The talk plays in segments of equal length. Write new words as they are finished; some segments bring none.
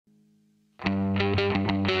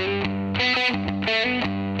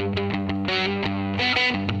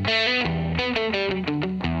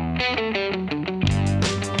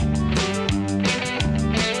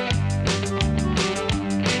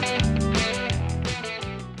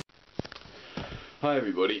Hi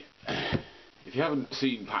everybody. If you haven't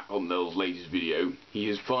seen Pat Condell's latest video, he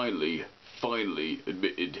has finally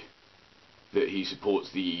admitted that he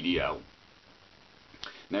supports the EDL.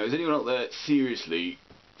 Now, is anyone out there seriously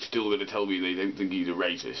still going to tell me they don't think he's a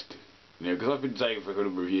racist? You know, because I've been saying for a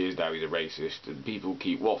number of years now he's a racist, and people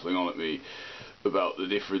keep waffling on at me about the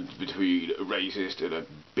difference between a racist and a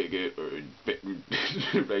bigot, or a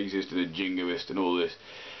racist and a jingoist and all this.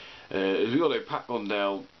 As we all know, Pat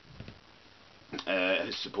Condell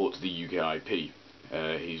supports the UKIP.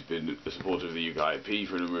 He's been a supporter of the UKIP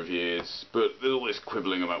for a number of years, but there's all this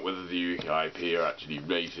quibbling about whether the UKIP are actually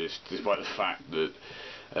racist, despite the fact that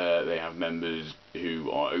they have members who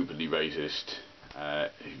are openly racist,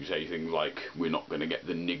 who say things like, "We're not going to get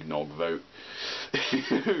the nignog vote,"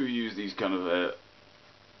 who use these kind of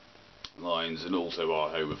lines, and also are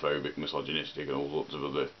homophobic, misogynistic, and all sorts of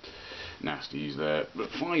other nasties there. But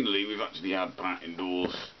finally, we've actually had Pat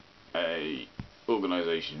endorse a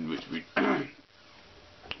organisation which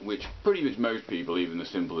pretty much most people, even the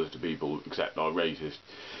simplest of people, accept are racist.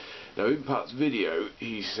 Now, in Pat's video,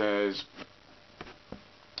 he says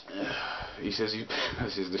this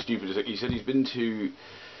is the stupidest thing. He said he's been to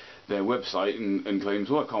their website and claims,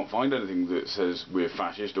 well, I can't find anything that says we're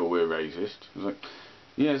fascist or we're racist. I was like,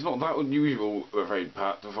 yeah, it's not that unusual, I'm afraid,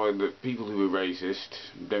 Pat, to find that people who are racist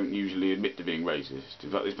don't usually admit to being racist.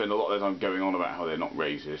 In fact, they spend a lot of their time going on about how they're not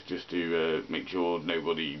racist, just to make sure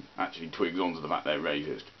nobody actually twigs onto the fact they're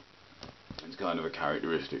racist. It's kind of a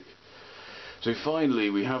characteristic. So finally,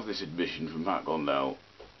 we have this admission from Pat Condell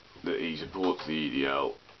that he supports the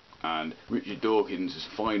EDL, and Richard Dawkins has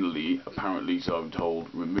finally, apparently, so I'm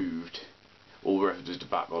told, removed all references to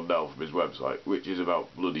Pat Condell from his website, which is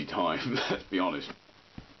about bloody time, let's be honest.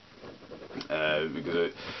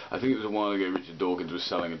 Because I think it was a while ago Richard Dawkins was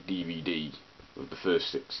selling a DVD of the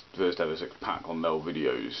first ever six Pat Condell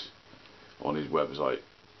videos on his website.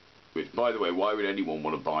 Which, by the way, why would anyone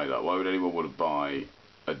want to buy that? Why would anyone want to buy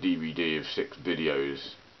a DVD of 6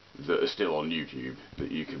 videos that are still on YouTube that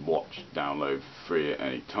you can watch, download for free at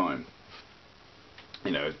any time?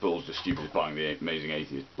 You know, it's balls just stupid as buying the Amazing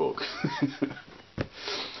Atheist book.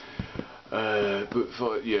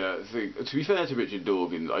 Yeah, I think, to be fair to Richard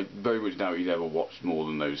Dawkins, I very much doubt he's ever watched more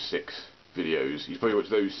than those 6 videos. He's probably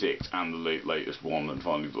watched those 6 and the latest one, and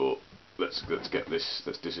finally thought, let's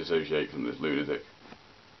disassociate from this lunatic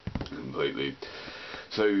completely.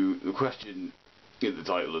 So the question in the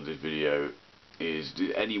title of this video is: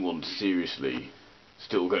 is anyone seriously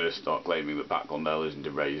still going to start claiming that Pat Condell isn't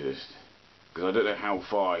a racist? Because I don't know how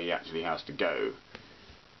far he actually has to go.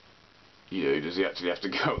 You know, does he actually have to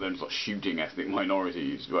go out there and start shooting ethnic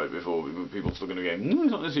minorities right before people are still going to go, no,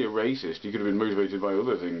 he's not necessarily a racist, he could have been motivated by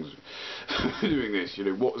other things doing this? You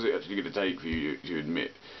know, what is it actually going to take for you to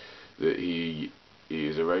admit that he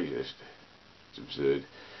is a racist? It's absurd.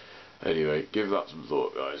 Anyway, give that some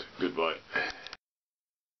thought, guys. Goodbye.